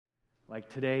like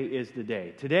today is the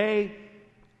day. Today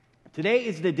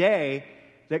is the day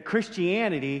that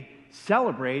Christianity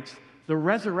celebrates the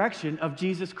resurrection of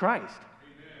Jesus Christ.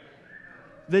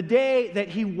 The day that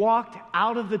he walked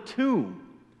out of the tomb,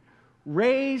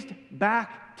 raised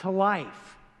back to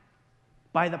life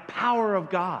by the power of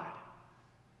God.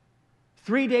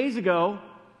 3 days ago,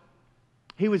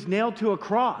 he was nailed to a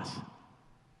cross,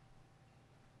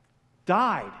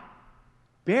 died,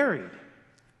 buried.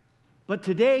 But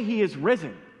today he is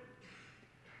risen.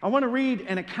 I want to read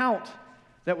an account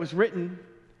that was written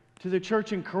to the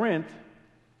church in Corinth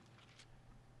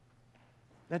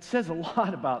that says a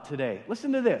lot about today.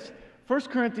 Listen to this. 1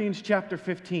 Corinthians chapter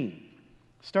 15,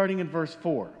 starting in verse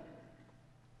 4.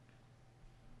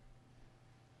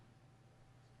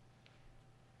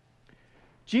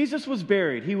 Jesus was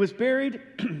buried. He was buried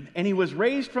and he was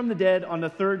raised from the dead on the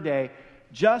third day,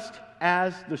 just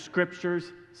as the scriptures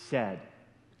said.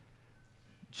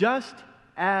 Just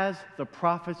as the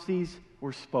prophecies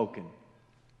were spoken.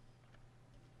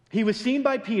 He was seen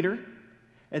by Peter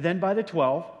and then by the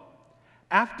 12.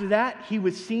 After that, he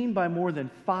was seen by more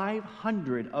than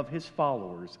 500 of his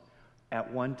followers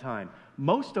at one time,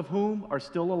 most of whom are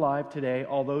still alive today,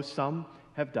 although some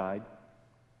have died.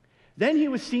 Then he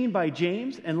was seen by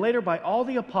James and later by all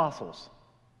the apostles.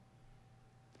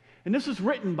 And this was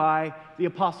written by the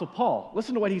apostle Paul.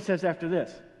 Listen to what he says after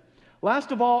this.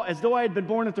 Last of all, as though I had been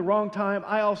born at the wrong time,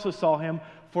 I also saw him,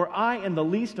 for I am the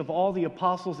least of all the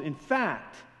apostles. In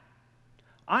fact,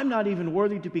 I'm not even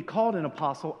worthy to be called an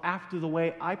apostle after the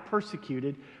way I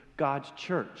persecuted God's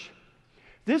church.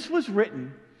 This was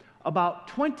written about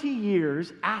 20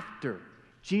 years after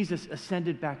Jesus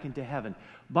ascended back into heaven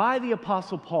by the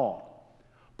apostle Paul.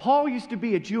 Paul used to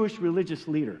be a Jewish religious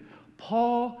leader.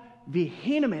 Paul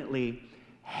vehemently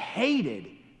hated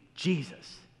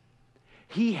Jesus.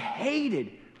 He hated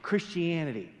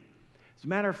Christianity. As a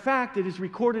matter of fact, it is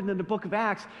recorded in the book of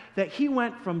Acts that he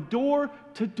went from door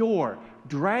to door,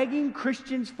 dragging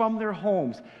Christians from their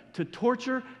homes to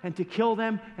torture and to kill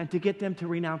them and to get them to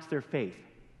renounce their faith.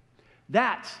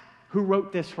 That's who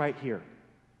wrote this right here.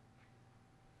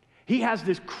 He has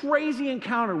this crazy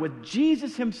encounter with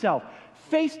Jesus himself,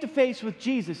 face to face with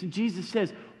Jesus, and Jesus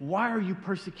says, "Why are you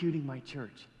persecuting my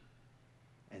church?"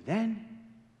 And then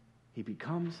he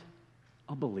becomes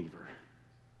a believer.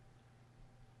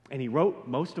 And he wrote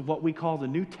most of what we call the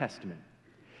New Testament.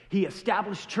 He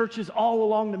established churches all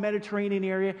along the Mediterranean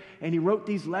area, and he wrote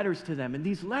these letters to them. And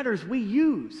these letters we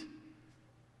use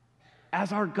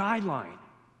as our guideline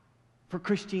for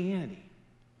Christianity.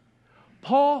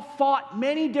 Paul fought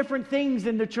many different things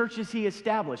in the churches he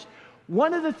established.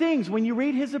 One of the things, when you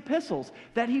read his epistles,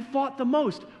 that he fought the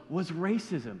most was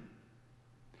racism.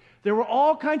 There were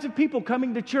all kinds of people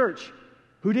coming to church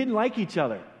who didn't like each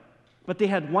other, but they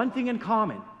had one thing in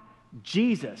common: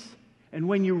 Jesus. And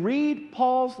when you read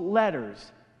Paul's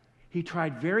letters, he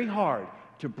tried very hard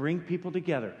to bring people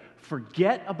together.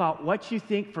 Forget about what you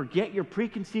think. Forget your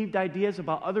preconceived ideas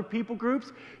about other people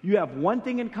groups. You have one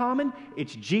thing in common.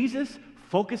 It's Jesus.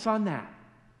 Focus on that.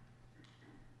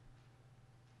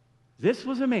 This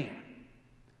was a man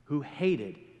who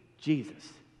hated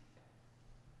Jesus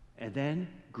and then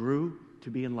grew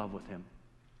to be in love with him.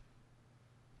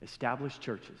 Established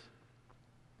churches.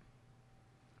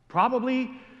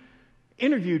 Probably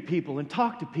interviewed people and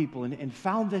talked to people and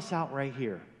found this out right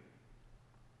here.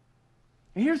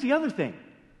 And here's the other thing.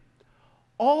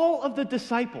 All of the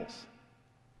disciples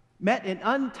met an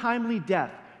untimely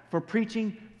death for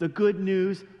preaching the good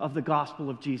news of the gospel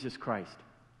of Jesus Christ.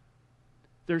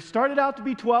 There started out to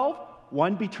be 12.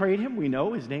 One betrayed him. We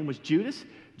know his name was Judas.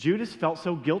 Judas felt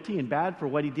so guilty and bad for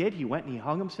what he did, he went and he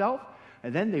hung himself.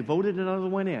 And then they voted another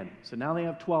one in. So now they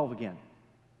have 12 again.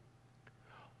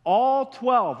 All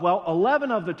 12, 11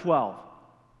 of the 12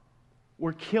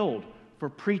 were killed for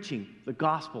preaching the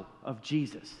gospel of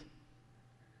Jesus.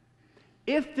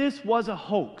 If this was a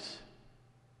hoax,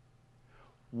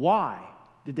 why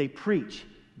did they preach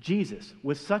Jesus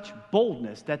with such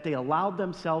boldness that they allowed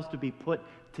themselves to be put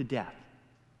to death?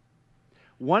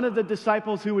 One of the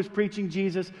disciples who was preaching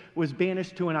Jesus was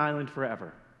banished to an island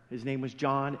forever. His name was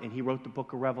John, and he wrote the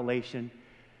book of Revelation,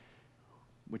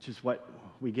 which is what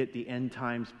we get the end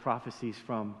times prophecies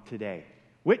from today,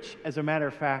 which, as a matter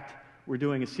of fact, we're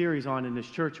doing a series on in this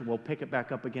church, and we'll pick it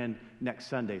back up again next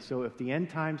Sunday. So if the end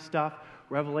time stuff,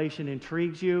 Revelation,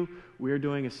 intrigues you, we're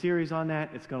doing a series on that.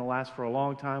 It's going to last for a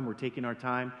long time. We're taking our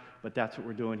time, but that's what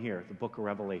we're doing here, the book of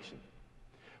Revelation.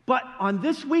 But on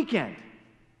this weekend,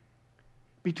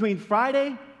 between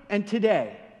Friday and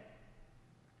today,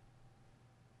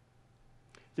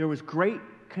 there was great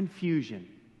confusion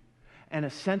and a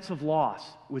sense of loss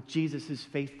with Jesus'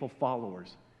 faithful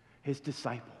followers, his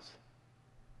disciples.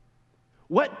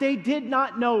 What they did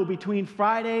not know between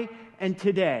Friday and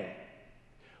today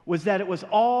was that it was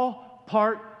all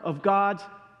part of God's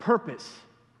purpose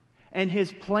and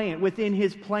his plan, within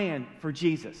his plan for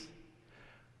Jesus.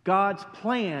 God's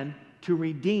plan to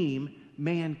redeem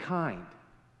mankind.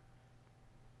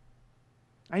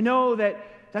 I know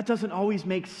that doesn't always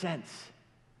make sense.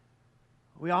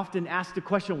 We often ask the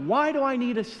question, why do I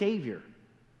need a Savior?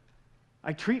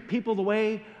 I treat people the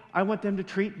way I want them to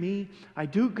treat me. I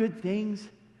do good things.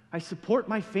 I support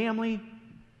my family.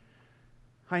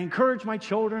 I encourage my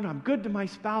children. I'm good to my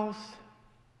spouse.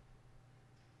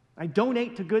 I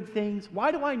donate to good things.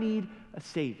 Why do I need a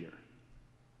Savior?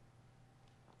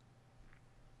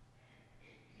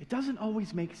 It doesn't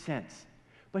always make sense.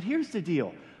 But here's the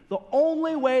deal. The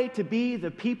only way to be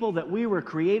the people that we were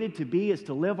created to be is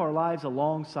to live our lives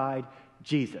alongside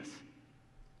Jesus,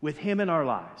 with him in our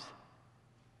lives.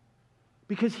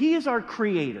 Because he is our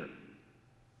creator.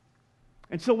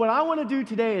 And so what I want to do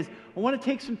today is I want to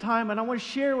take some time and I want to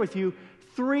share with you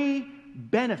 3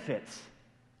 benefits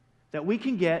that we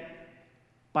can get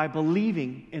by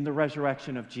believing in the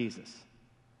resurrection of Jesus.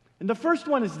 And the first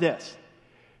one is this.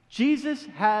 Jesus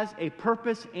has a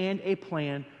purpose and a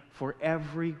plan for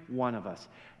every one of us.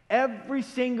 Every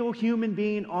single human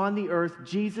being on the earth,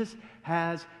 Jesus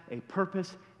has a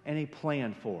purpose and a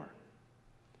plan for.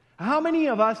 How many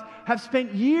of us have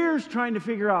spent years trying to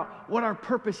figure out what our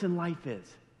purpose in life is?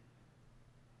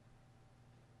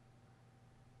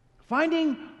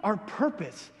 Finding our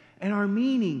purpose and our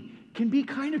meaning can be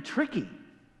kind of tricky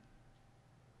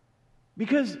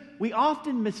because we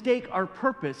often mistake our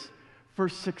purpose for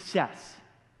success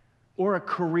or a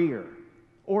career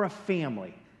or a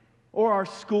family or our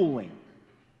schooling.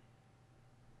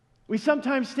 We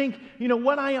sometimes think,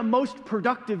 what I am most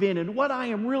productive in and what I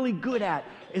am really good at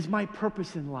is my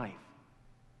purpose in life.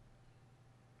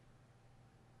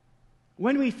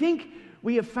 When we think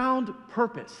we have found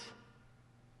purpose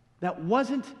that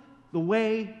wasn't the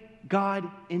way God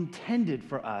intended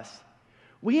for us,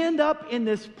 we end up in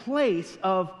this place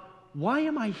of, why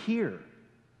am I here?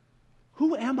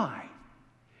 Who am I?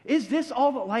 Is this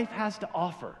all that life has to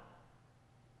offer?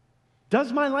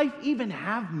 Does my life even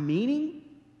have meaning?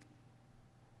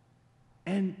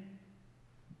 And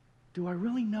do I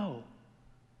really know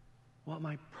what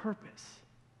my purpose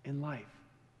in life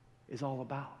is all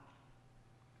about?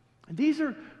 And these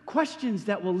are questions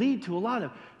that will lead to a lot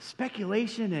of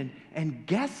speculation and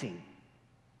guessing.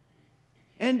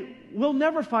 And we'll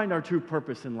never find our true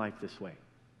purpose in life this way.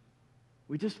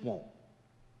 We just won't.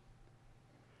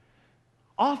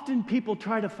 Often people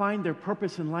try to find their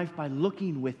purpose in life by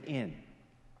looking within.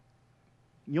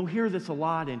 You'll hear this a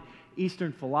lot in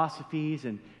Eastern philosophies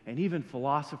and even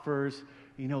philosophers,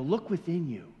 look within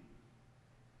you.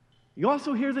 You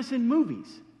also hear this in movies,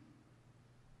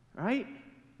 right?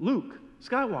 Luke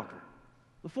Skywalker,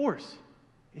 the Force,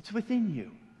 it's within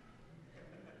you.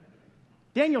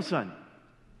 Daniel-san,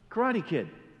 Karate Kid,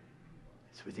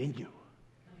 it's within you.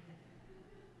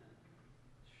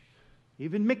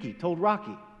 Even Mickey told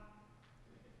Rocky,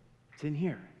 it's in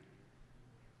here.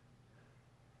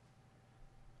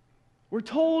 We're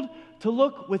told to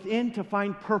look within to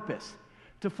find purpose,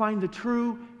 to find the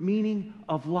true meaning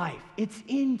of life. It's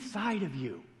inside of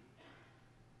you.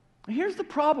 Here's the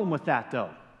problem with that,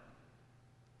 though.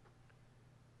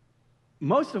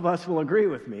 Most of us will agree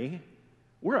with me.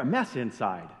 We're a mess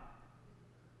inside.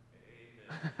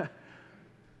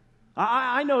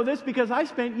 I know this because I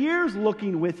spent years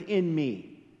looking within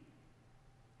me.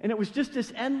 And it was just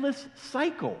this endless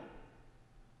cycle.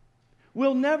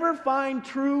 We'll never find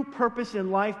true purpose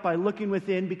in life by looking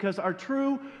within because our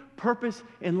true purpose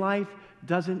in life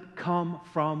doesn't come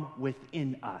from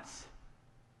within us.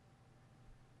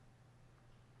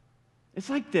 It's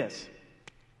like this.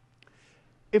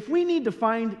 If we need to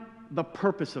find the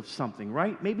purpose of something,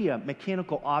 right? Maybe a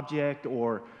mechanical object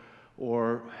or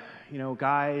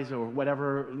guys or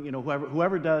whatever,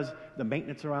 whoever does the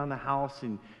maintenance around the house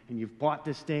and you've bought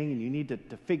this thing and you need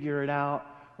to figure it out.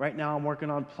 Right now I'm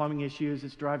working on plumbing issues.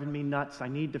 It's driving me nuts. I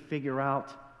need to figure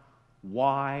out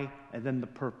why and then the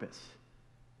purpose.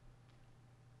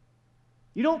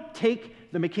 You don't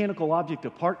take the mechanical object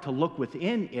apart to look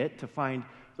within it to find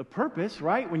the purpose,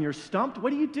 right? When you're stumped,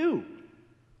 what do?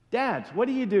 Dads, what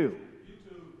do?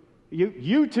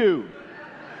 YouTube.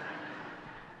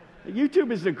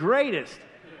 YouTube is the greatest.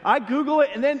 I Google it,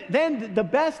 and then the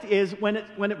best is when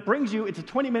it brings you, it's a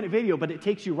 20-minute video, but it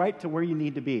takes you right to where you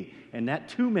need to be. And that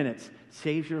 2 minutes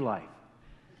saves your life.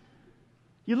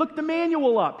 You look the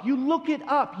manual up. You look it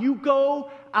up. You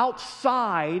go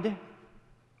outside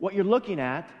what you're looking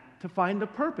at to find the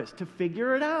purpose, to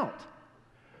figure it out.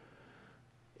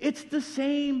 It's the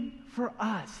same for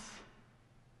us.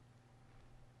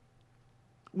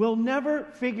 We'll never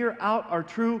figure out our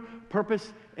true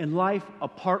purpose in life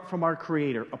apart from our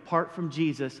Creator, apart from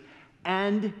Jesus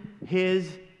and His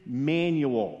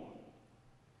manual,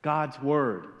 God's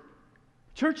Word.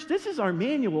 Church, this is our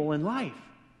manual in life.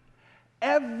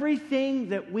 Everything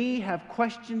that we have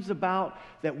questions about,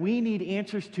 that we need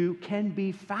answers to, can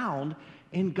be found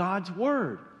in God's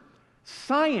Word.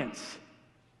 Science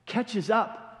catches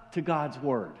up to God's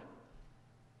Word.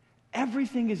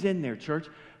 Everything is in there, church.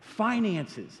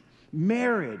 Finances,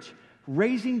 marriage,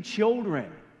 raising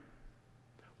children,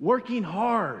 working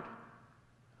hard,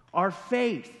 our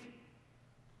faith,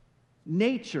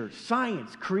 nature,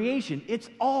 science, creation, it's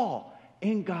all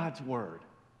in God's Word.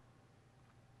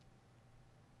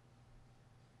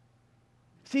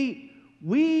 See,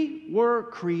 we were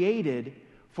created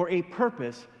for a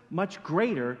purpose much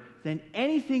greater than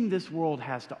anything this world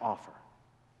has to offer.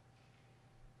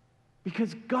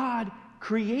 Because God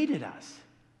created us.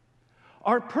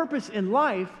 Our purpose in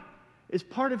life is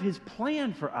part of His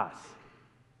plan for us.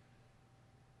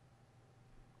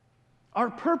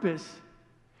 Our purpose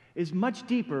is much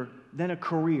deeper than a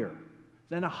career,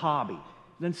 than a hobby,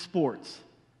 than sports,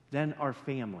 than our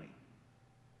family.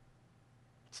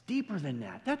 It's deeper than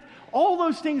that. All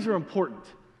those things are important.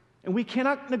 And we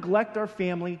cannot neglect our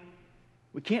family.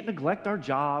 We can't neglect our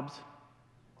jobs.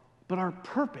 But our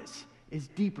purpose is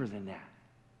deeper than that.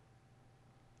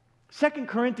 2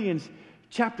 Corinthians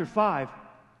chapter 5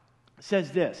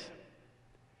 says this: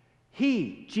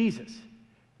 He, Jesus,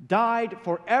 died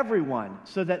for everyone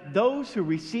so that those who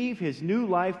receive His new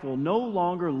life will no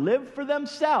longer live for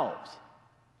themselves.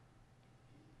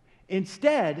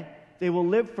 Instead, they will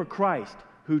live for Christ,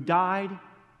 who died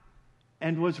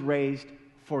and was raised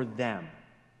for them.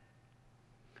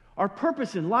 Our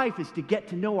purpose in life is to get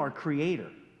to know our Creator,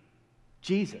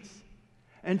 Jesus.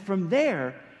 And from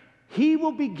there, He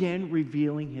will begin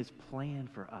revealing His plan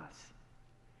for us.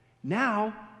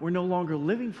 Now, we're no longer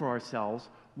living for ourselves,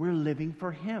 we're living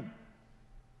for Him.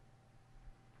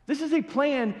 This is a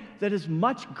plan that is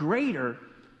much greater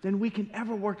than we can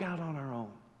ever work out on our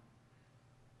own.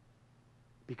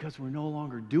 Because we're no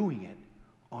longer doing it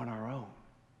on our own.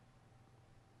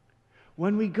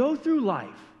 When we go through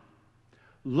life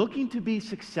looking to be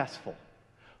successful,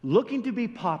 looking to be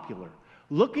popular,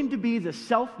 looking to be the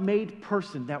self-made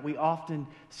person that we often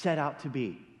set out to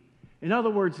be. In other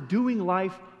words, doing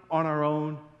life on our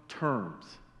own terms.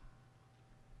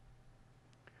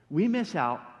 We miss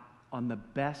out on the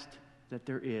best that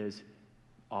there is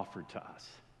offered to us.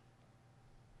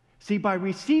 See, by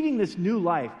receiving this new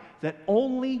life that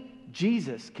only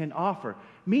Jesus can offer,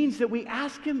 means that we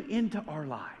ask Him into our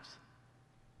lives.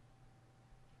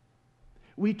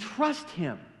 We trust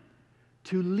Him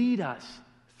to lead us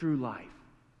through life.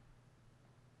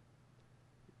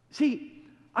 See,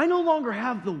 I no longer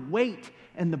have the weight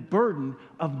and the burden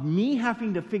of me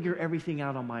having to figure everything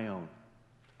out on my own.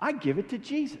 I give it to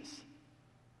Jesus.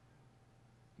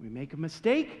 We make a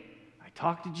mistake, I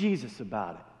talk to Jesus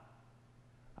about it.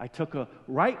 I took a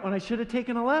right when I should have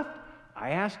taken a left,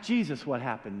 I asked Jesus what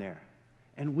happened there.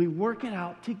 And we work it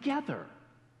out together.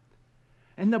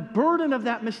 And the burden of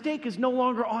that mistake is no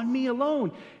longer on me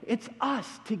alone. It's us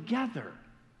together.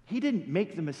 He didn't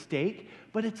make the mistake,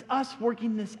 but it's us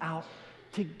working this out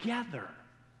together.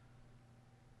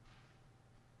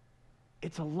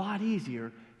 It's a lot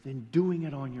easier than doing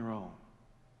it on your own.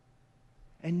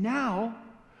 And now,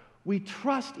 we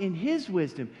trust in His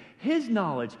wisdom, His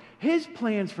knowledge, His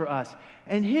plans for us,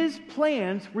 and His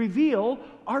plans reveal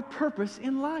our purpose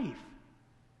in life.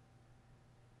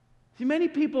 See, many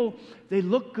people, they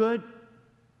look good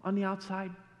on the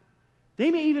outside.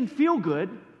 They may even feel good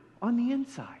on the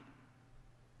inside.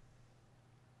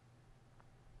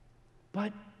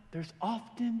 But there's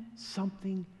often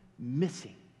something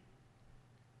missing.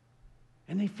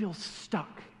 And they feel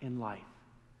stuck in life,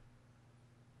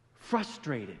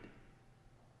 frustrated,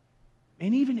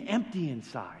 and even empty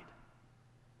inside.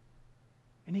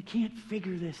 And they can't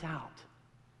figure this out.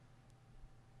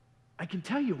 I can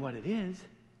tell you what it is.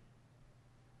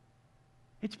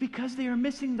 It's because they are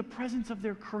missing the presence of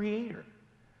their Creator,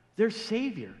 their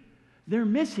Savior. They're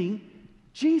missing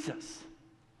Jesus.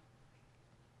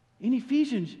 In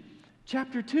Ephesians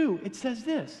chapter 2, it says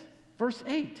this, verse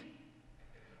 8.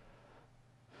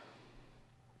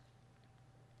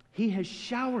 He has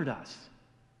showered us.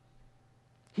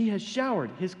 He has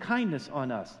showered His kindness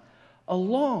on us,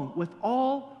 along with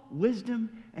all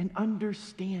wisdom and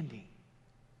understanding.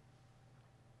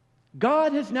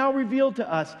 God has now revealed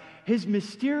to us his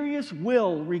mysterious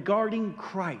will regarding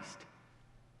Christ,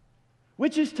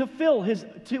 which is to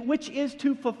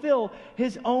fulfill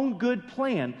his own good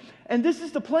plan. And this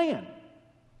is the plan.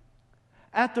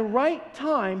 At the right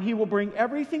time, he will bring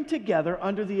everything together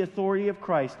under the authority of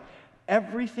Christ,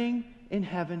 everything in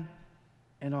heaven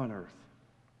and on earth.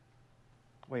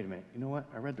 Wait a minute. You know what?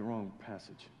 I read the wrong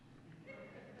passage.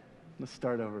 Let's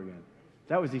start over again.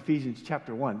 That was Ephesians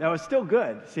chapter 1. That was still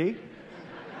good, see?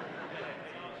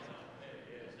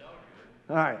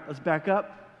 All right, let's back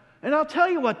up. And I'll tell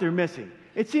you what they're missing.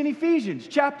 It's in Ephesians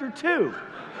chapter 2.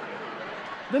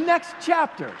 The next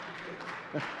chapter.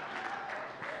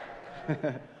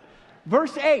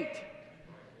 Verse 8.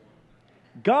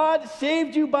 God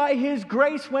saved you by his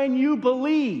grace when you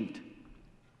believed.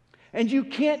 And you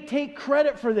can't take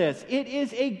credit for this. It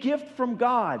is a gift from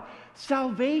God.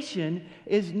 Salvation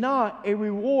is not a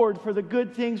reward for the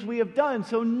good things we have done,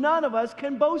 so none of us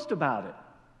can boast about it.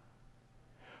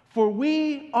 For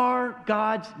we are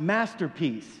God's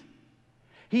masterpiece.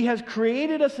 He has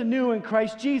created us anew in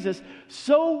Christ Jesus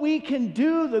so we can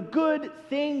do the good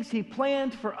things he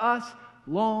planned for us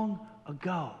long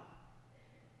ago.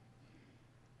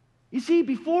 You see,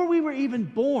 before we were even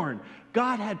born,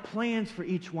 God had plans for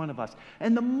each one of us.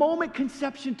 And the moment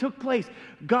conception took place,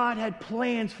 God had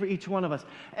plans for each one of us.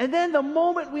 And then the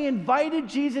moment we invited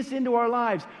Jesus into our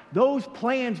lives, those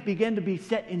plans began to be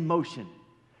set in motion.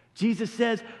 Jesus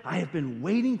says, I have been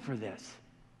waiting for this.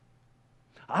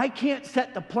 I can't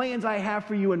set the plans I have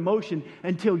for you in motion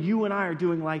until you and I are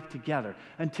doing life together.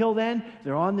 Until then,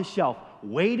 they're on the shelf,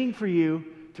 waiting for you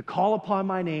to call upon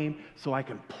my name so I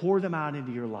can pour them out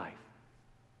into your life.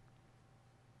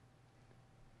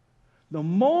 The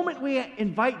moment we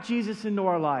invite Jesus into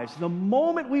our lives, the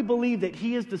moment we believe that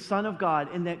he is the Son of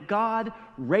God and that God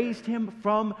raised him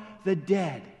from the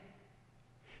dead,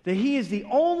 that he is the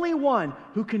only one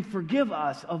who can forgive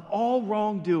us of all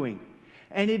wrongdoing,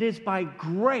 and it is by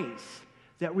grace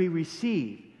that we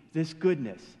receive this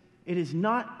goodness. It is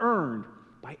not earned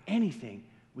by anything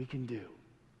we can do.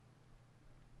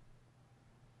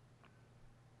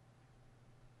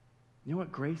 You know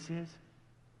what grace is?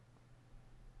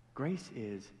 Grace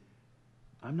is,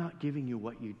 I'm not giving you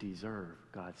what you deserve,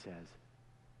 God says.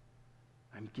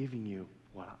 I'm giving you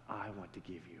what I want to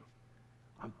give you.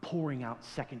 I'm pouring out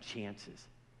second chances.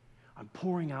 I'm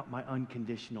pouring out my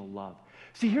unconditional love.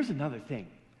 See, here's another thing.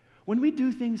 When we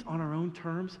do things on our own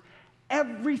terms,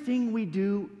 everything we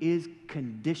do is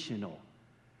conditional.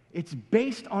 It's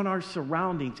based on our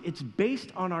surroundings. It's based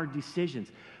on our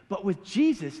decisions. But with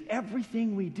Jesus,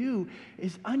 everything we do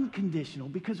is unconditional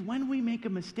because when we make a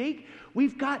mistake,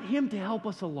 we've got him to help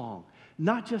us along,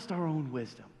 not just our own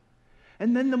wisdom.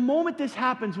 And then the moment this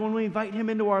happens, when we invite him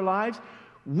into our lives,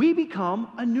 we become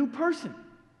a new person,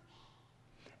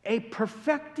 a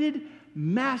perfected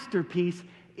masterpiece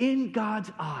in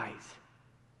God's eyes.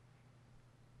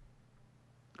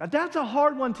 Now, that's a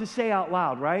hard one to say out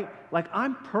loud, right? Like,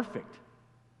 I'm perfect.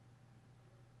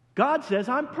 God says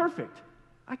I'm perfect.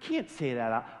 I can't say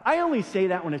that out. I only say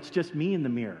that when it's just me in the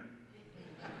mirror.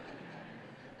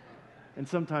 And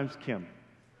sometimes Kim.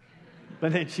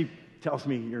 But then she tells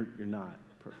me you're not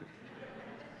perfect.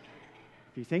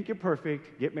 If you think you're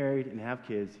perfect, get married and have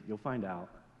kids, you'll find out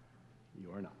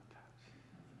you are not.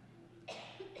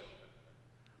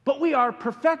 But we are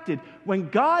perfected. When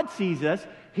God sees us,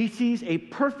 he sees a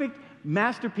perfect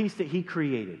masterpiece that he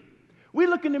created. We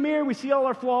look in the mirror, we see all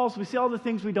our flaws, we see all the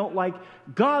things we don't like.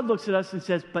 God looks at us and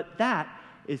says, but that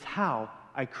is how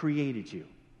I created you.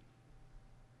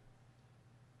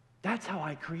 That's how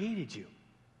I created you.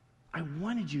 I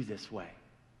wanted you this way.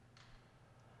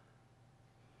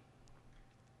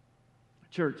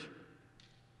 Church,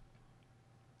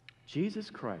 Jesus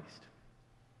Christ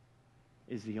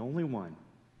is the only one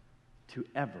to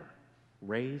ever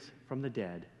raise from the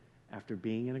dead after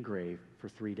being in a grave for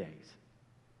 3 days.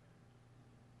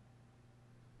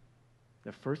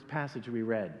 The first passage we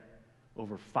read,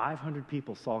 over 500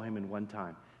 people saw him in one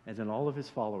time, and then all of his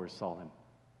followers saw him.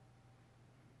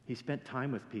 He spent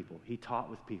time with people. He taught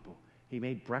with people. He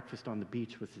made breakfast on the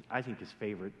beach with, I think, his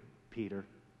favorite, Peter.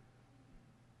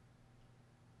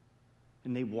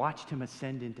 And they watched him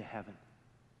ascend into heaven.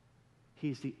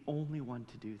 He is the only one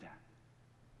to do that.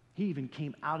 He even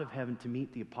came out of heaven to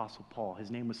meet the Apostle Paul. His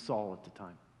name was Saul at the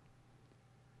time.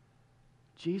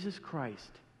 Jesus Christ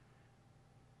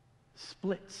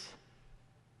splits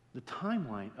the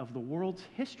timeline of the world's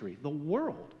history, the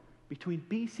world, between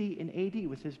BC and AD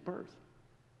with his birth.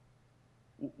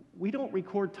 We don't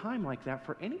record time like that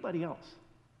for anybody else.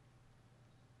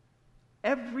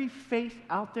 Every faith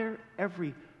out there,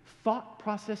 every thought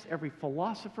process, every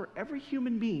philosopher, every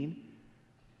human being,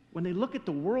 when they look at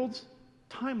the world's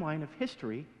timeline of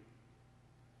history,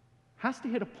 has to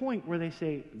hit a point where they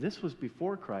say, this was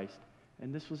before Christ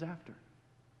and this was after.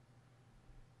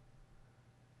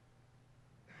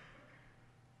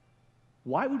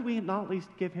 Why would we not at least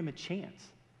give him a chance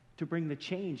to bring the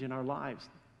change in our lives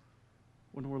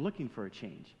when we're looking for a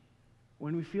change?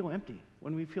 When we feel empty,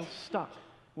 when we feel stuck,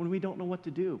 when we don't know what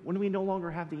to do, when we no longer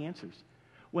have the answers,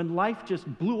 when life just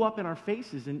blew up in our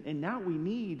faces and now we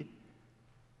need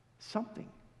something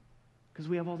because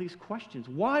we have all these questions.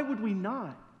 Why would we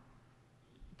not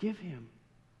give him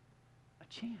a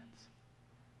chance?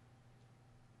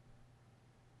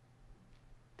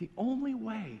 The only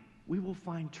way we will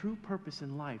find true purpose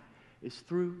in life is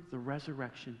through the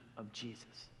resurrection of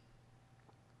Jesus.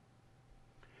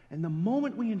 And the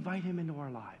moment we invite him into our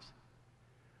lives,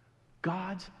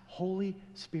 God's Holy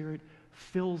Spirit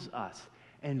fills us.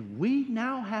 And we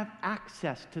now have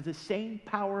access to the same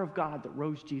power of God that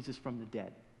rose Jesus from the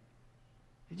dead.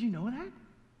 Did you know that?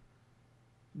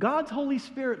 God's Holy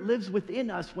Spirit lives within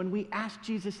us when we ask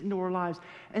Jesus into our lives.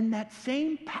 And that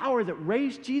same power that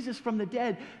raised Jesus from the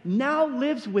dead now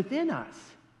lives within us.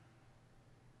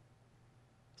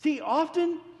 See,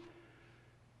 often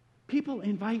people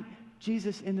invite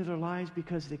Jesus into their lives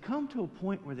because they come to a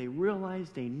point where they realize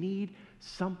they need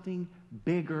something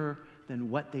bigger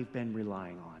than what they've been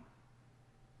relying on.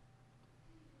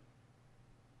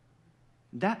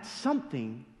 That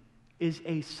something is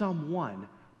a someone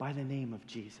by the name of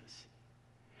Jesus.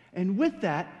 And with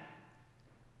that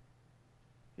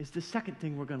is the second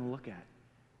thing we're going to look at.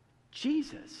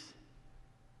 Jesus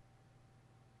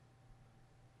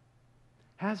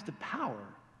has the power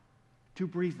to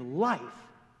breathe life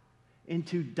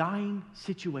into dying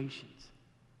situations.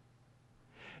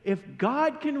 If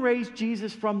God can raise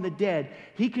Jesus from the dead,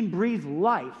 he can breathe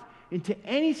life into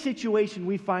any situation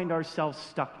we find ourselves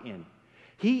stuck in.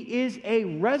 He is a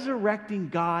resurrecting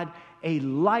God, a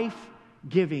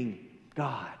life-giving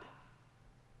God.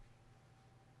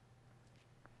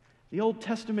 The Old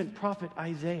Testament prophet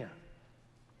Isaiah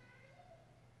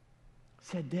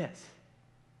said this.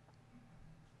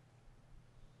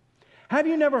 Have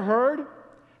you never heard?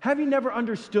 Have you never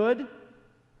understood?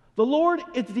 The Lord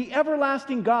is the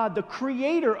everlasting God, the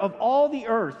creator of all the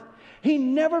earth. He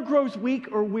never grows weak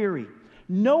or weary.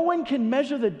 No one can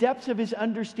measure the depths of his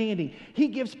understanding. He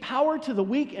gives power to the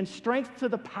weak and strength to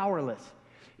the powerless.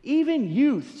 Even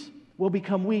youths will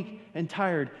become weak and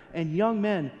tired, and young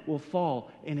men will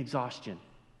fall in exhaustion.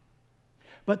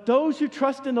 But those who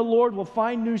trust in the Lord will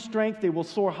find new strength. They will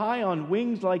soar high on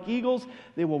wings like eagles.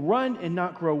 They will run and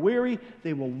not grow weary.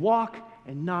 They will walk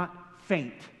and not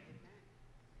faint.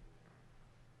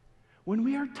 When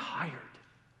we are tired,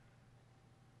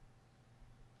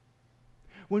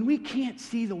 when we can't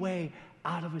see the way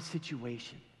out of a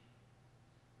situation,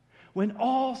 when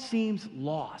all seems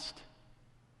lost,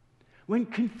 when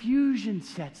confusion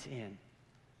sets in,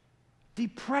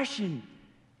 depression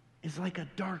is like a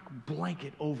dark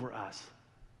blanket over us,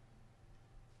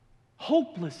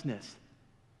 hopelessness,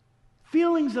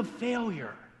 feelings of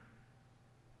failure,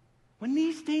 when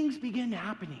these things begin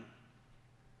happening,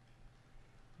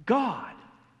 God,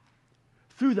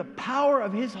 through the power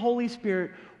of his Holy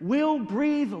Spirit, will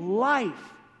breathe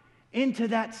life into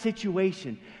that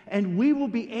situation. And we will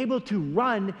be able to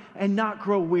run and not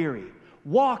grow weary,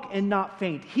 walk and not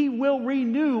faint. He will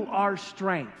renew our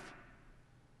strength.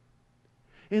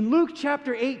 In Luke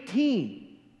chapter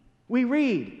 18, we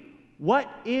read, what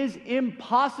is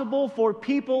impossible for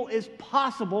people is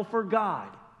possible for God.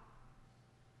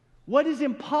 What is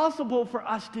impossible for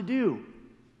us to do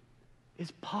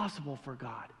is possible for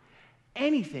God.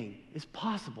 Anything is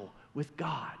possible with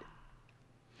God.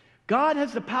 God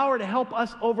has the power to help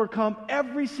us overcome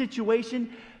every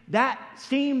situation that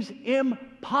seems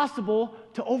impossible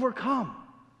to overcome.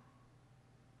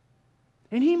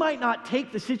 And he might not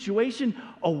take the situation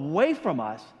away from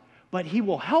us, but he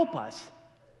will help us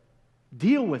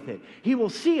deal with it. He will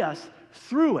see us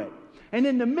through it. And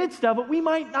in the midst of it, we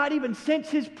might not even sense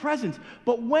his presence.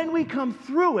 But when we come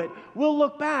through it, we'll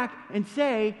look back and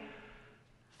say,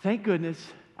 thank goodness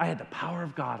I had the power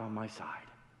of God on my side.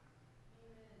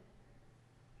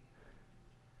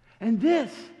 And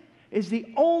this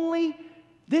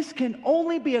can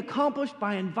only be accomplished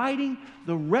by inviting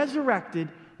the resurrected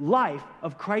life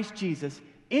of Christ Jesus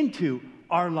into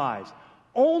our lives.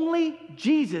 Only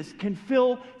Jesus can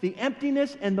fill the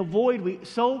emptiness and the void we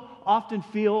so often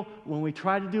feel when we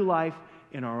try to do life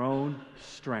in our own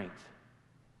strength.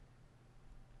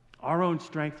 Our own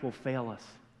strength will fail us.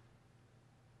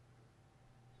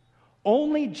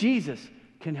 Only Jesus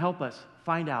can help us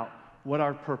find out what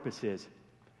our purpose is.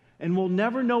 And we'll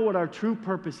never know what our true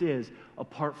purpose is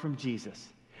apart from Jesus.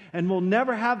 And we'll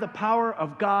never have the power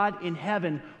of God in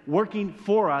heaven working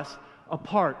for us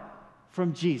apart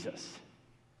from Jesus.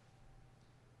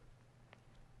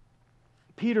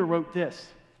 Peter wrote this.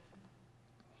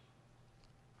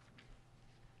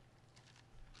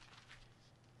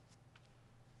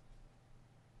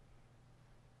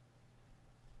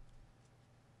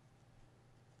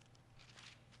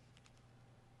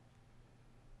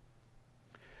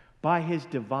 By his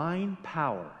divine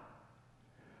power,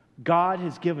 God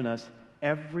has given us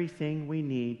everything we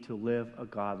need to live a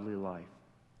godly life.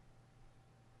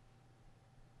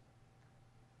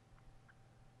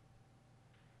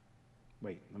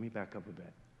 Wait, let me back up a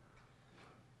bit.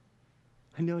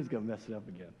 I know he's going to mess it up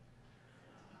again.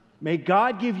 May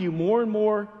God give you more and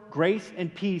more grace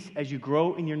and peace as you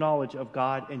grow in your knowledge of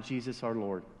God and Jesus our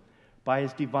Lord. By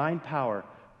his divine power,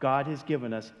 God has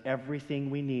given us everything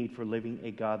we need for living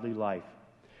a godly life.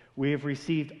 We have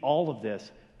received all of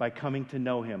this by coming to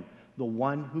know him, the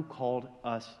one who called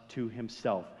us to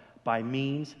himself, by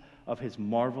means of his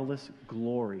marvelous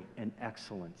glory and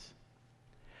excellence.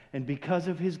 And because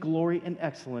of his glory and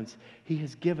excellence, he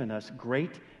has given us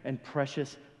great and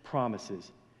precious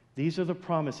promises. These are the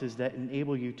promises that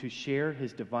enable you to share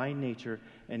his divine nature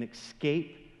and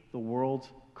escape the world's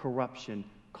corruption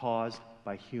caused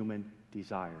by human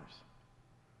desires.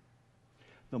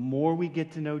 The more we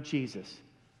get to know Jesus,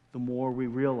 the more we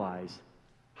realize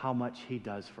how much he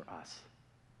does for us.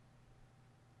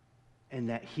 And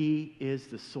that he is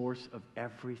the source of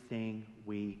everything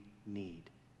we need.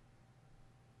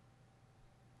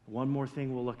 One more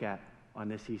thing we'll look at on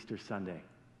this Easter Sunday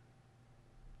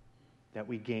that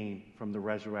we gain from the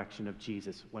resurrection of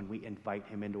Jesus when we invite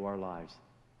him into our lives.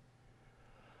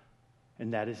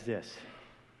 And that is this.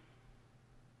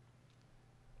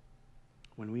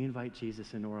 When we invite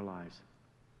Jesus into our lives,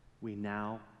 we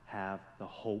now have the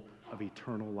hope of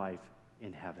eternal life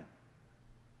in heaven.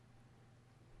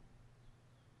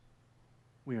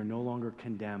 We are no longer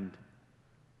condemned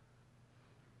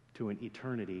to an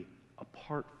eternity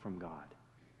apart from God.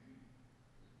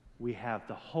 We have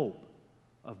the hope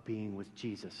of being with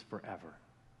Jesus forever.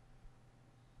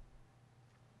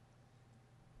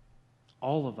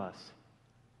 All of us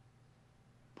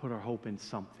put our hope in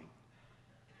something.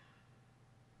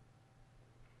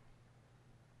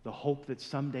 The hope that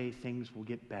someday things will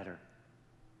get better.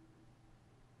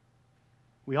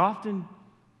 We often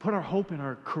put our hope in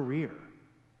our career.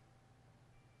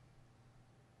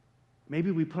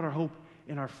 Maybe we put our hope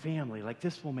in our family, like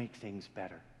this will make things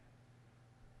better.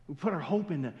 We put our hope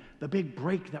in the big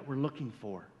break that we're looking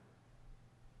for.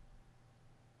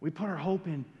 We put our hope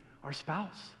in our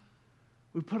spouse.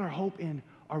 We put our hope in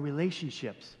our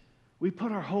relationships. We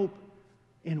put our hope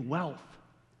in wealth.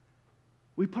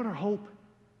 We put our hope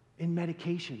in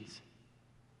medications.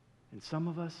 And some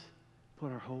of us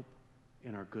put our hope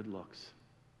in our good looks.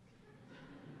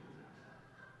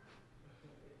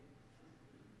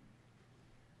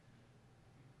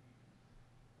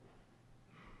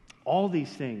 All these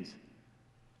things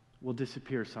will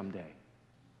disappear someday.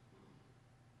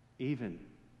 Even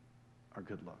our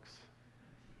good looks.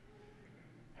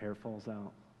 Hair falls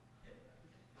out.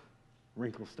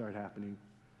 Wrinkles start happening.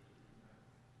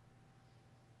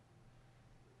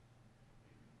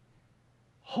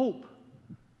 Hope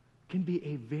can be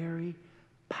a very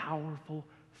powerful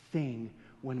thing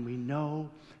when we know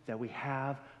that we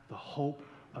have the hope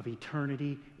of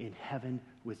eternity in heaven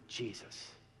with Jesus.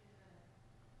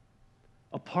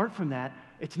 Apart from that,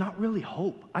 it's not really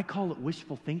hope. I call it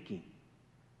wishful thinking.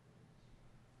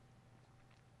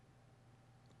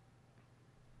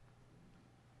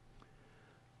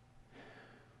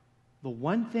 The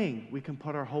one thing we can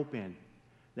put our hope in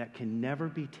that can never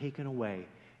be taken away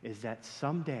is that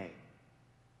someday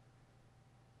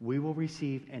we will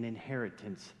receive an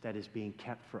inheritance that is being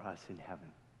kept for us in heaven.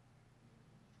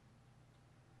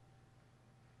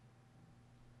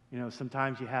 You know,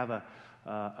 sometimes you have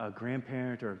a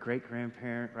grandparent or a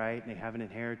great-grandparent, right? And they have an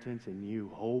inheritance and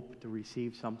you hope to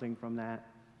receive something from that.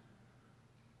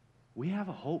 We have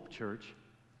a hope, church,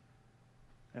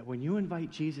 that when you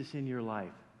invite Jesus in your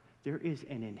life, there is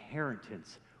an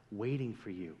inheritance waiting for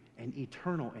you, an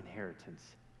eternal inheritance.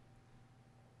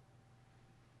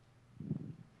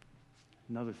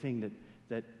 Another thing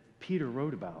that Peter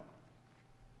wrote about.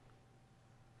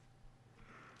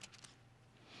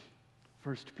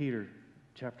 1 Peter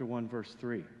chapter 1, verse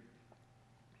 3.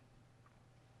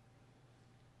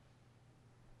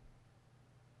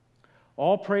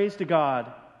 All praise to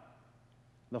God,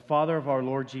 the Father of our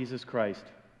Lord Jesus Christ.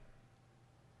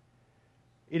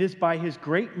 It is by His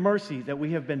great mercy that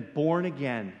we have been born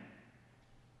again.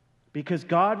 Because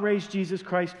God raised Jesus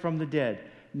Christ from the dead,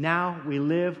 now we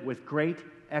live with great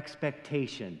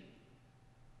expectation.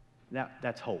 Now,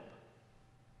 that's hope.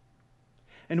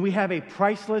 And we have a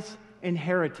priceless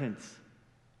inheritance.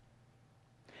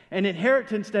 An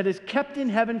inheritance that is kept in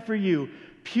heaven for you,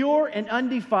 pure and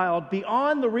undefiled,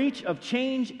 beyond the reach of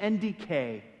change and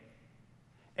decay.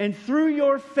 And through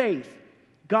your faith,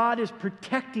 God is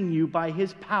protecting you by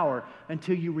His power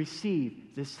until you receive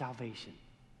this salvation,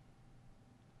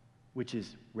 which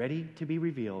is ready to be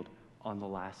revealed on the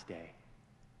last day.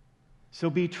 So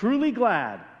be truly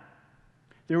glad.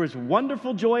 There is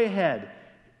wonderful joy ahead,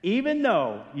 even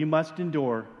though you must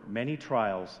endure many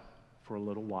trials for a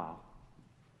little while.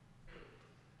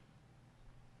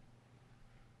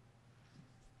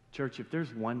 Church, if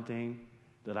there's one thing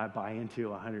that I buy into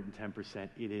 110%,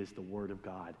 it is the Word of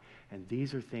God. And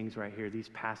these are things right here, these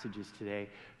passages today,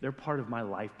 they're part of my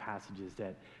life passages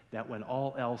that when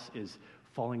all else is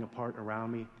falling apart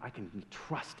around me, I can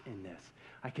trust in this.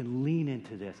 I can lean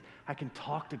into this. I can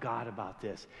talk to God about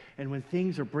this. And when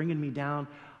things are bringing me down,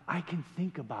 I can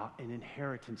think about an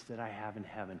inheritance that I have in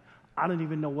heaven. I don't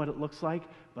even know what it looks like,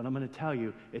 but I'm going to tell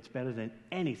you, it's better than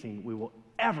anything we will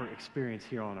ever experience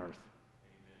here on earth.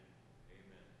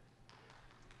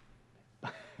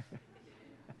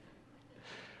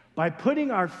 By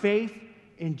putting our faith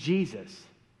in Jesus,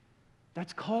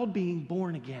 that's called being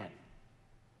born again.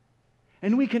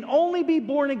 And we can only be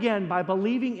born again by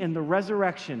believing in the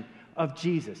resurrection of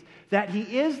Jesus, that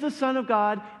He is the Son of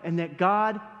God and that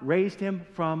God raised Him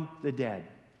from the dead.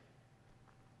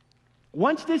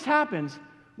 Once this happens,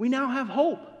 we now have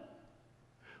hope.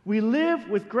 We live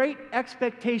with great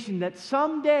expectation that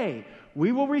someday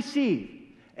we will receive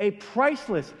a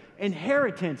priceless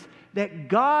inheritance that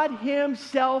God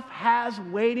Himself has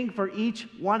waiting for each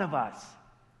one of us.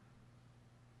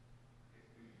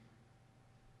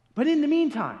 But in the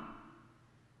meantime,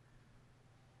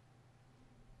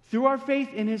 through our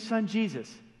faith in His Son Jesus,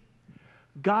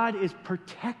 God is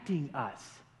protecting us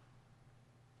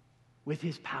with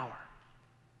His power.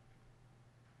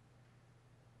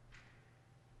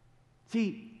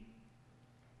 See,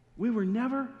 we were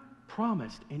never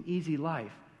promised an easy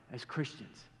life as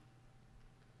Christians.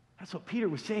 That's what Peter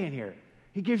was saying here.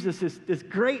 He gives us this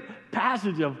great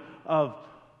passage of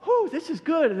whew, this is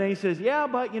good. And then he says, yeah,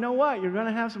 but you know what? You're going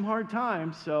to have some hard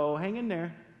times, so hang in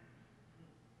there.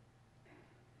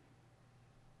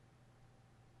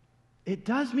 It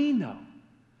does mean, though,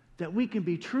 that we can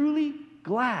be truly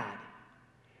glad,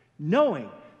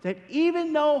 knowing that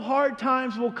even though hard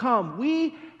times will come,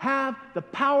 we have the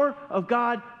power of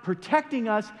God protecting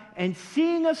us and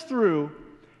seeing us through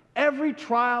every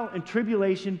trial and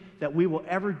tribulation that we will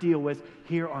ever deal with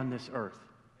here on this earth.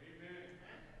 Amen.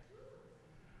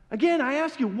 Again, I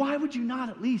ask you, why would you not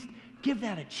at least give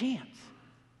that a chance?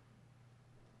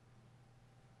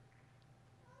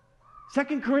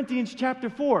 2 Corinthians chapter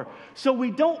 4. So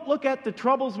we don't look at the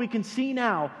troubles we can see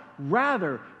now.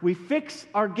 Rather, we fix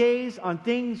our gaze on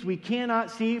things we cannot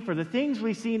see. For the things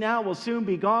we see now will soon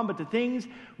be gone, but the things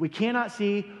we cannot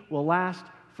see will last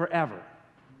forever.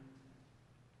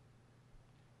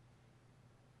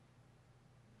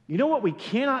 You know what we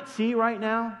cannot see right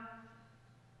now?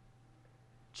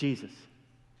 Jesus,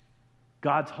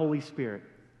 God's Holy Spirit.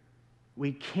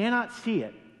 We cannot see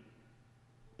it,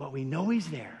 but we know He's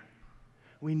there.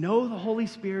 We know the Holy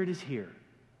Spirit is here.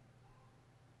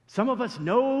 Some of us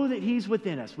know that He's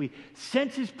within us. We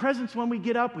sense His presence when we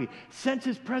get up. We sense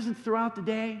His presence throughout the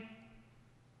day.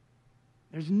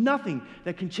 There's nothing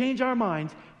that can change our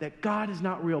minds that God is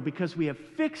not real, because we have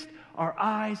fixed our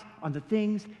eyes on the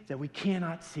things that we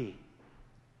cannot see.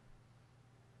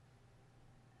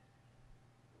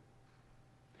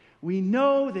 We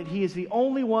know that He is the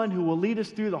only one who will lead us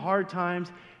through the hard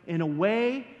times in a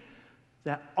way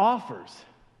that offers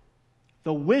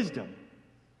the wisdom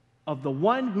of the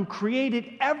one who created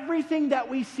everything that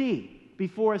we see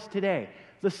before us today.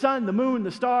 The sun, the moon,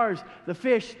 the stars, the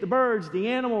fish, the birds, the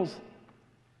animals,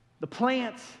 the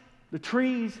plants, the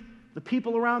trees, the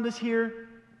people around us here.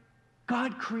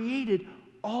 God created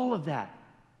all of that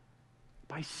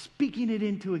by speaking it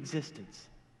into existence.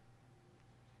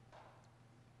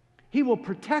 He will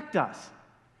protect us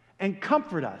and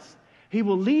comfort us. He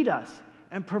will lead us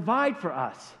and provide for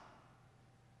us.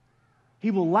 He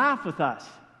will laugh with us,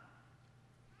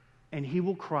 and He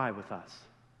will cry with us.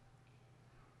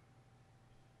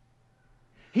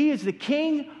 He is the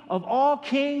King of all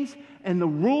kings and the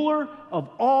ruler of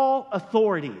all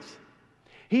authorities.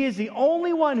 He is the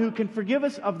only one who can forgive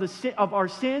us of our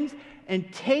sins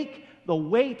and take the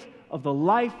weight of the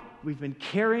life we've been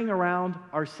carrying around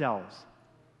ourselves.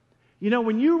 You know,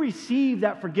 when you receive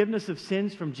that forgiveness of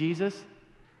sins from Jesus,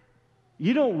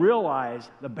 you don't realize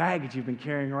the baggage you've been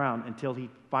carrying around until he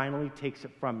finally takes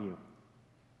it from you.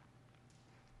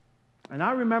 And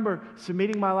I remember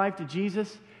submitting my life to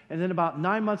Jesus, and then about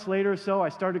 9 months later or so, I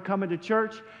started coming to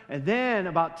church, and then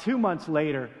about 2 months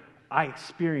later, I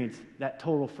experienced that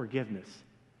total forgiveness.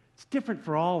 It's different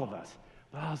for all of us,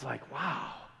 but I was like,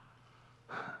 wow,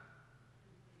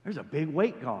 there's a big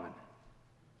weight gone.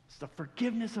 It's the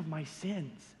forgiveness of my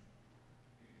sins.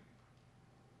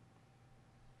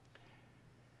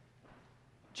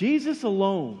 Jesus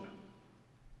alone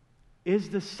is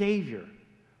the Savior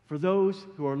for those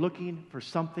who are looking for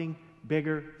something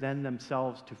bigger than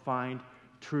themselves to find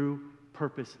true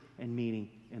purpose and meaning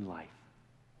in life.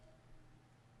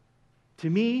 To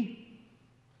me,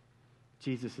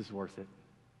 Jesus is worth it.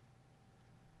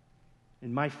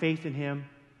 And my faith in him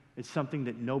is something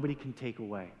that nobody can take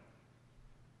away.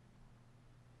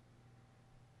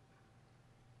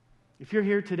 If you're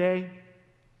here today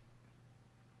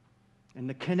and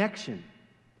the connection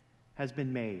has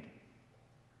been made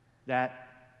that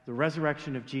the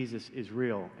resurrection of Jesus is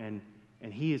real and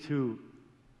he is who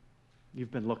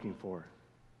you've been looking for,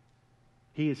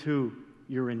 he is who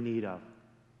you're in need of.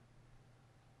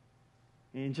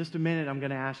 In just a minute, I'm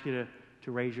going to ask you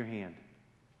to raise your hand.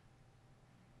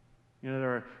 You know,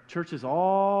 there are churches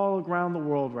all around the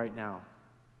world right now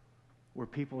where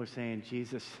people are saying,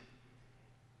 Jesus,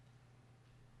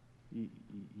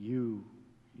 you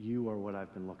are what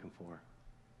I've been looking for.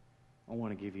 I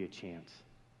want to give you a chance.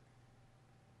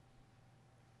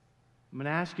 I'm going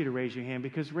to ask you to raise your hand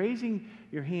because raising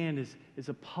your hand is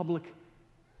a public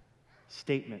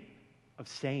statement of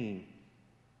saying,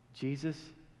 Jesus,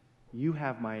 you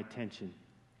have my attention,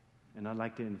 and I'd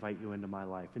like to invite you into my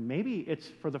life. And maybe it's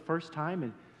for the first time,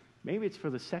 and maybe it's for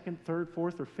the second, third,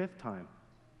 fourth, or fifth time.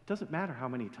 It doesn't matter how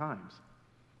many times.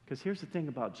 Because here's the thing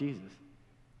about Jesus.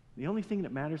 The only thing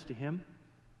that matters to him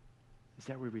is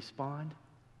that we respond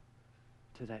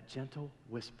to that gentle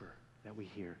whisper that we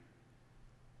hear.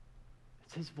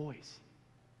 It's his voice.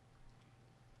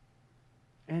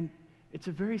 And it's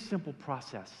a very simple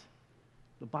process.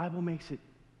 The Bible makes it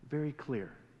very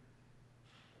clear.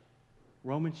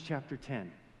 Romans chapter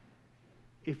 10.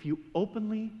 If you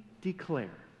openly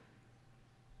declare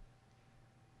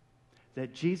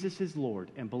that Jesus is Lord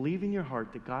and believe in your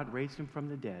heart that God raised him from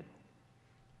the dead,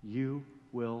 you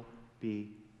will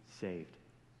be saved.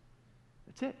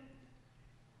 That's it.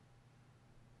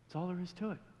 That's all there is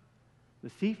to it.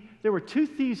 There were two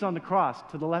thieves on the cross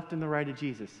to the left and the right of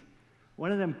Jesus.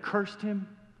 One of them cursed him,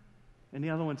 and the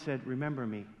other one said, remember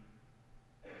me.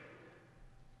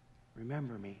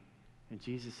 Remember me. And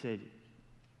Jesus said,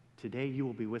 today you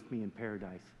will be with me in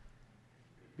paradise.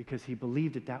 Because he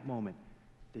believed at that moment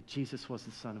that Jesus was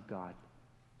the Son of God.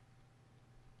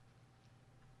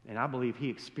 And I believe he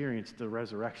experienced the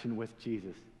resurrection with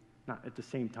Jesus. Not at the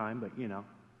same time, but you know.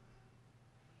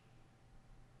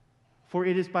 For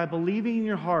it is by believing in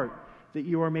your heart that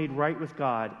you are made right with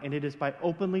God, and it is by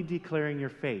openly declaring your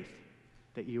faith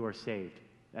that you are saved.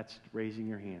 That's raising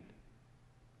your hand.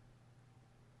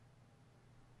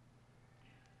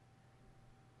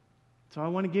 So I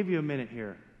want to give you a minute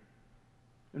here.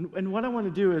 And what I want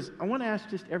to do is, I want to ask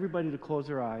just everybody to close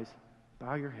their eyes,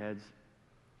 bow your heads.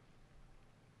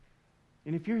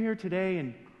 And if you're here today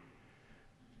and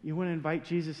you want to invite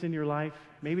Jesus in your life,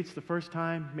 maybe it's the first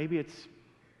time, maybe it's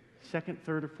second,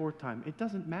 third, or fourth time, it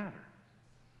doesn't matter.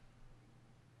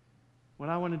 What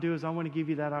I want to do is I want to give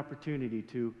you that opportunity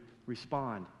to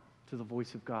respond to the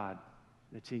voice of God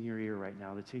that's in your ear right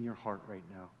now, that's in your heart right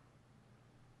now.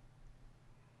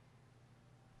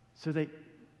 So that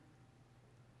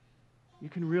you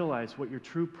can realize what your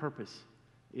true purpose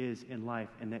is in life,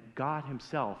 and that God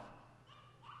himself,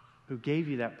 who gave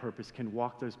you that purpose, can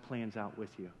walk those plans out with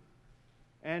you.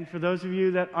 And for those of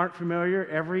you that aren't familiar,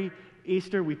 every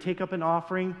Easter we take up an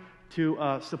offering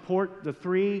to support the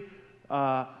 3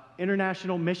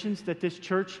 international missions that this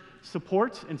church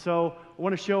supports. And so I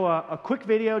want to show a quick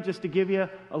video just to give you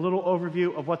a little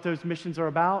overview of what those missions are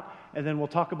about, and then we'll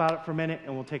talk about it for a minute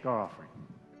and we'll take our offering.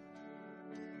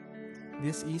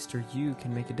 This Easter, you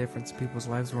can make a difference in people's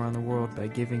lives around the world by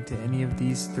giving to any of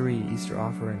these 3 Easter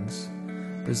offerings: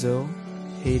 Brazil,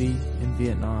 Haiti, and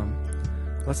Vietnam.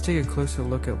 Let's take a closer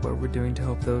look at what we're doing to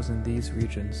help those in these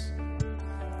regions.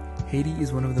 Haiti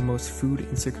is one of the most food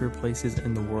insecure places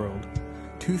in the world.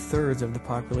 2/3 of the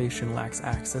population lacks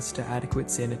access to adequate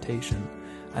sanitation.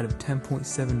 Out of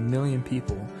 10.7 million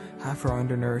people, half are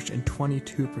undernourished and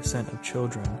 22% of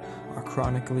children are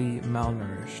chronically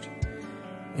malnourished.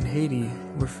 In Haiti,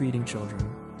 we're feeding children.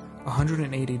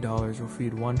 $180 will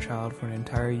feed one child for an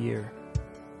entire year.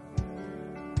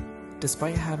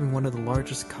 Despite having one of the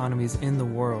largest economies in the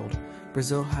world,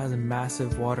 Brazil has a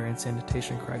massive water and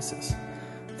sanitation crisis.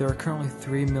 There are currently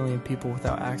 3 million people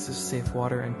without access to safe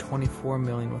water and 24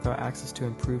 million without access to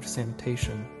improved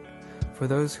sanitation. For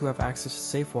those who have access to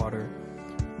safe water,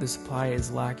 the supply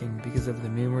is lacking because of the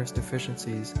numerous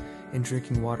deficiencies in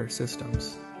drinking water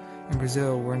systems. In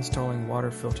Brazil, we're installing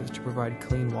water filters to provide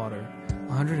clean water.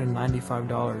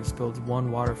 $195 builds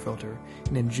one water filter,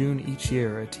 and in June each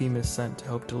year, a team is sent to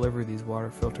help deliver these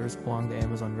water filters along the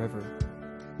Amazon River.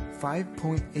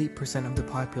 5.8% of the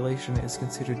population is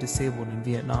considered disabled in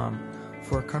Vietnam.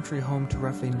 For a country home to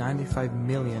roughly 95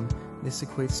 million, this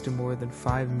equates to more than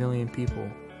 5 million people.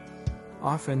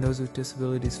 Often, those with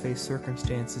disabilities face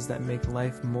circumstances that make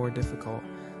life more difficult,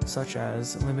 such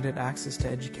as limited access to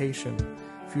education,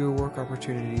 fewer work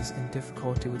opportunities, and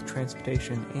difficulty with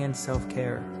transportation and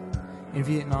self-care. In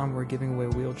Vietnam, we're giving away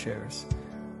wheelchairs.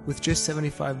 With just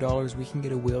 $75, we can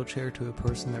get a wheelchair to a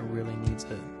person that really needs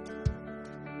it.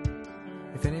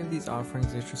 If any of these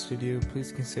offerings interested you,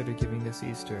 please consider giving this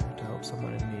Easter to help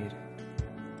someone in need.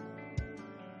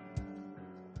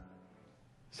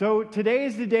 So today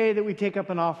is the day that we take up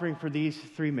an offering for these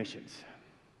 3 missions.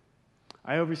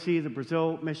 I oversee the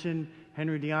Brazil mission,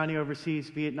 Henry Diani oversees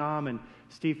Vietnam, and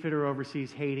Steve Fitter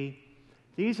oversees Haiti.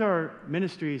 These are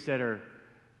ministries that are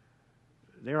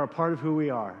a part of who we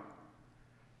are.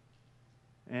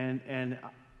 And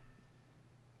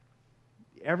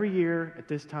every year at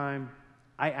this time,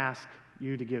 I ask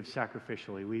you to give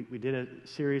sacrificially. We did a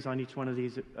series on each one of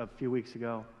these a few weeks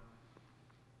ago.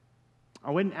 I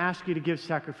wouldn't ask you to give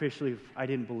sacrificially if I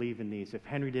didn't believe in these, if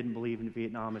Henry didn't believe in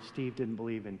Vietnam, if Steve didn't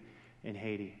believe in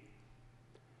Haiti.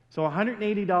 So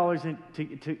 $180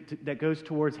 that goes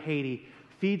towards Haiti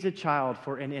feeds a child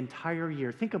for an entire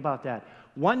year. Think about that.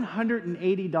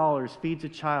 $180 feeds a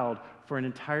child for an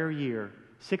entire year,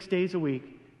 6 days a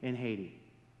week in Haiti.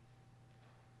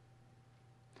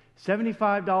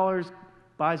 $75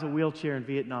 buys a wheelchair in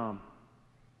Vietnam.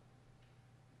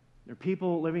 There are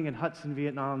people living in huts in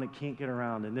Vietnam that can't get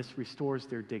around, and this restores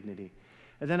their dignity.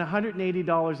 And then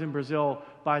 $180 in Brazil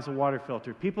buys a water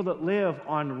filter. People that live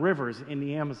on rivers in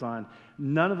the Amazon,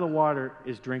 none of the water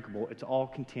is drinkable. It's all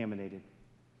contaminated.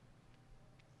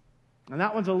 And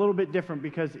that one's a little bit different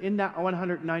because in that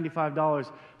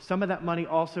 $195, some of that money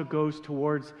also goes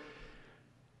towards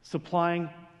supplying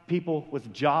people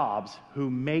with jobs who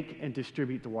make and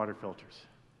distribute the water filters.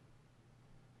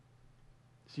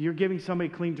 So you're giving somebody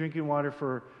clean drinking water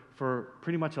for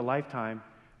pretty much a lifetime,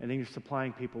 and then you're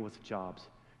supplying people with jobs.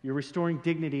 You're restoring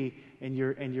dignity, and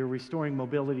you're restoring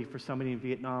mobility for somebody in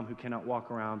Vietnam who cannot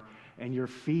walk around, and you're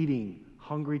feeding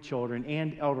hungry children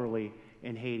and elderly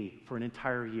in Haiti for an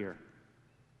entire year.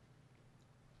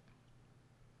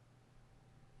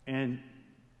 And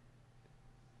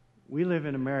we live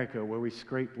in America where we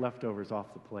scrape leftovers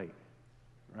off the plate,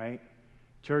 right?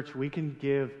 Church, we can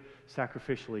give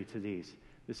sacrificially to these.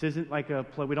 This isn't like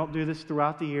we don't do this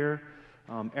throughout the year.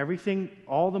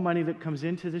 All the money that comes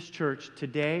into this church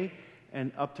today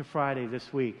and up to Friday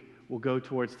this week will go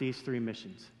towards these 3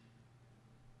 missions.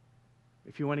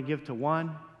 If you want to give to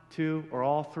 1, 2, or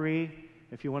all 3,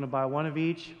 if you want to buy one of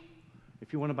each,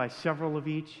 if you want to buy several of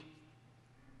each,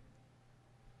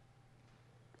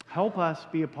 help us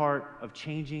be a part of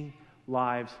changing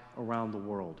lives around the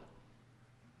world.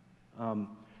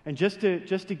 And just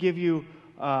to give you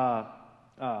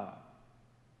an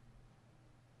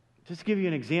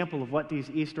example of what these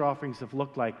Easter offerings have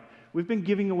looked like. We've been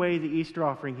giving away the Easter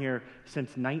offering here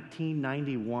since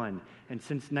 1991. And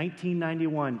since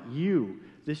 1991,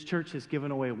 this church has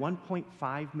given away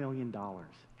 $1.5 million.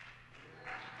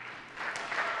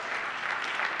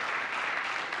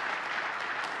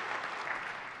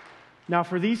 Now,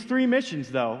 for these 3 missions,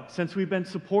 though, since we've been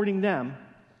supporting them,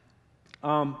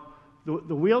 the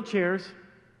wheelchairs,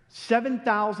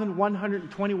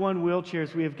 7,121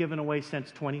 wheelchairs we have given away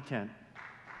since 2010.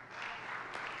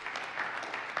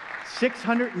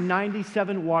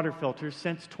 697 water filters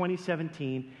since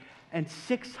 2017, and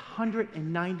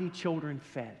 690 children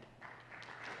fed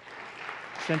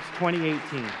since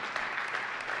 2018.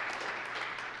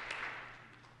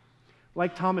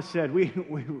 Like Thomas said, we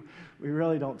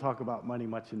really don't talk about money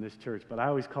much in this church, but I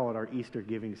always call it our Easter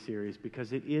giving series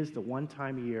because it is the one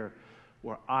time a year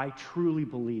where I truly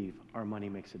believe our money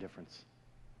makes a difference.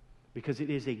 Because it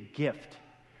is a gift.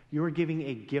 You are giving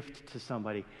a gift to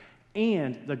somebody.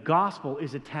 And the gospel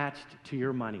is attached to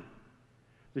your money.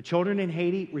 The children in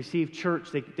Haiti receive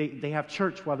church. They have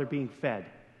church while they're being fed.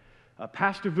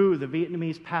 Pastor Vu, the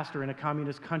Vietnamese pastor in a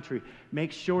communist country,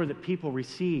 makes sure that people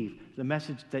receive the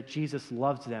message that Jesus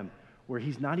loves them, where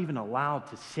he's not even allowed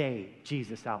to say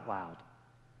Jesus out loud.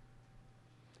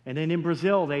 And then in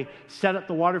Brazil, they set up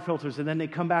the water filters, and then they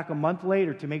come back a month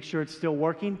later to make sure it's still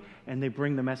working, and they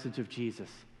bring the message of Jesus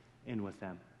in with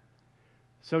them.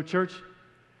 So, church,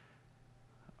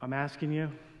 I'm asking you,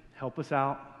 help us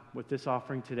out with this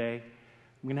offering today.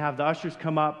 I'm going to have the ushers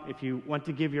come up. If you want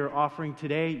to give your offering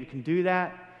today, you can do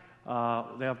that.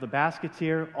 They have the baskets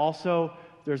here. Also,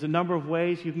 there's a number of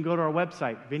ways. You can go to our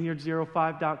website,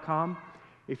 vineyard05.com.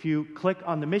 If you click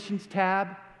on the missions tab,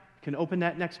 you can open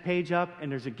that next page up,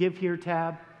 and there's a Give Here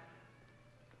tab.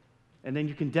 And then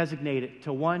you can designate it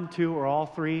to one, two, or all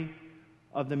three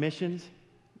of the missions.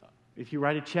 If you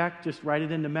write a check, just write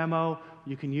it in the memo.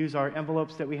 You can use our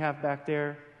envelopes that we have back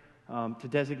there to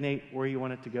designate where you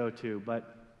want it to go to.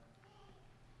 But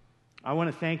I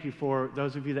want to thank you for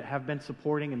those of you that have been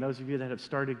supporting and those of you that have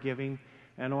started giving.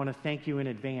 And I want to thank you in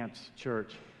advance,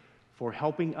 church, for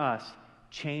helping us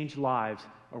change lives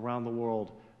around the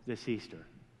world this Easter.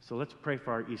 So let's pray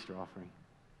for our Easter offering.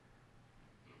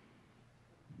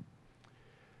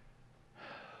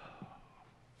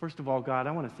 First of all, God,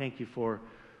 I want to thank you for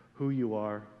who you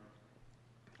are.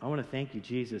 I want to thank you,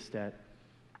 Jesus, that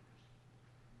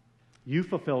you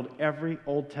fulfilled every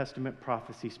Old Testament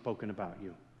prophecy spoken about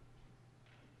you.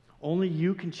 Only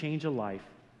you can change a life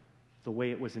the way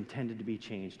it was intended to be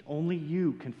changed. Only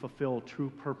you can fulfill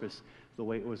true purpose the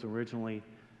way it was originally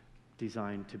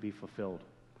designed to be fulfilled.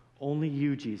 Only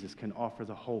you, Jesus, can offer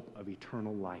the hope of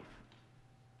eternal life.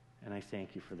 And I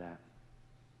thank you for that.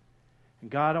 And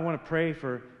God, I want to pray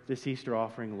for this Easter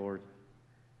offering, Lord.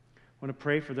 I want to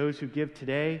pray for those who give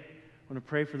today. I want to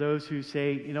pray for those who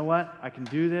say, you know what, I can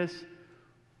do this.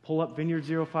 Pull up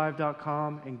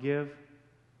vineyard05.com and give.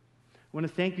 I want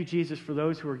to thank you, Jesus, for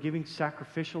those who are giving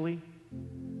sacrificially.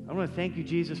 I want to thank you,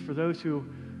 Jesus, for those who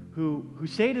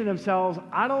say to themselves,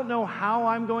 I don't know how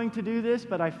I'm going to do this,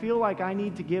 but I feel like I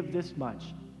need to give this much.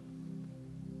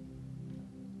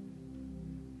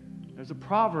 There's a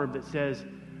proverb that says,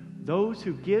 those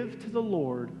who give to the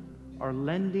Lord are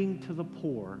lending to the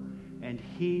poor, and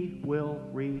he will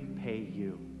repay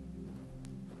you.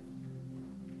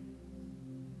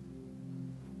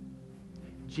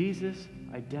 Jesus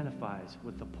identifies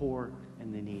with the poor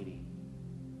and the needy.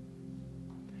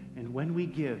 And when we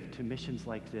give to missions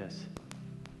like this,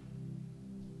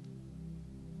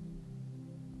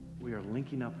 we are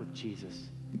linking up with Jesus.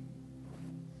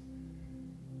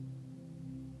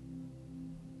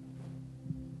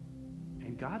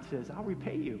 And God says, I'll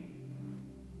repay you.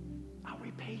 I'll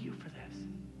repay you for this.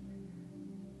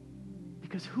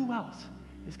 Because who else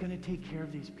is going to take care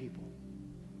of these people?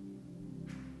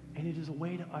 And it is a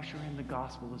way to usher in the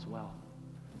gospel as well,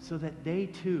 so that they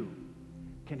too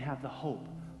can have the hope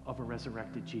of a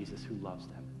resurrected Jesus who loves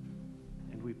them.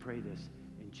 And we pray this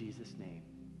in Jesus' name.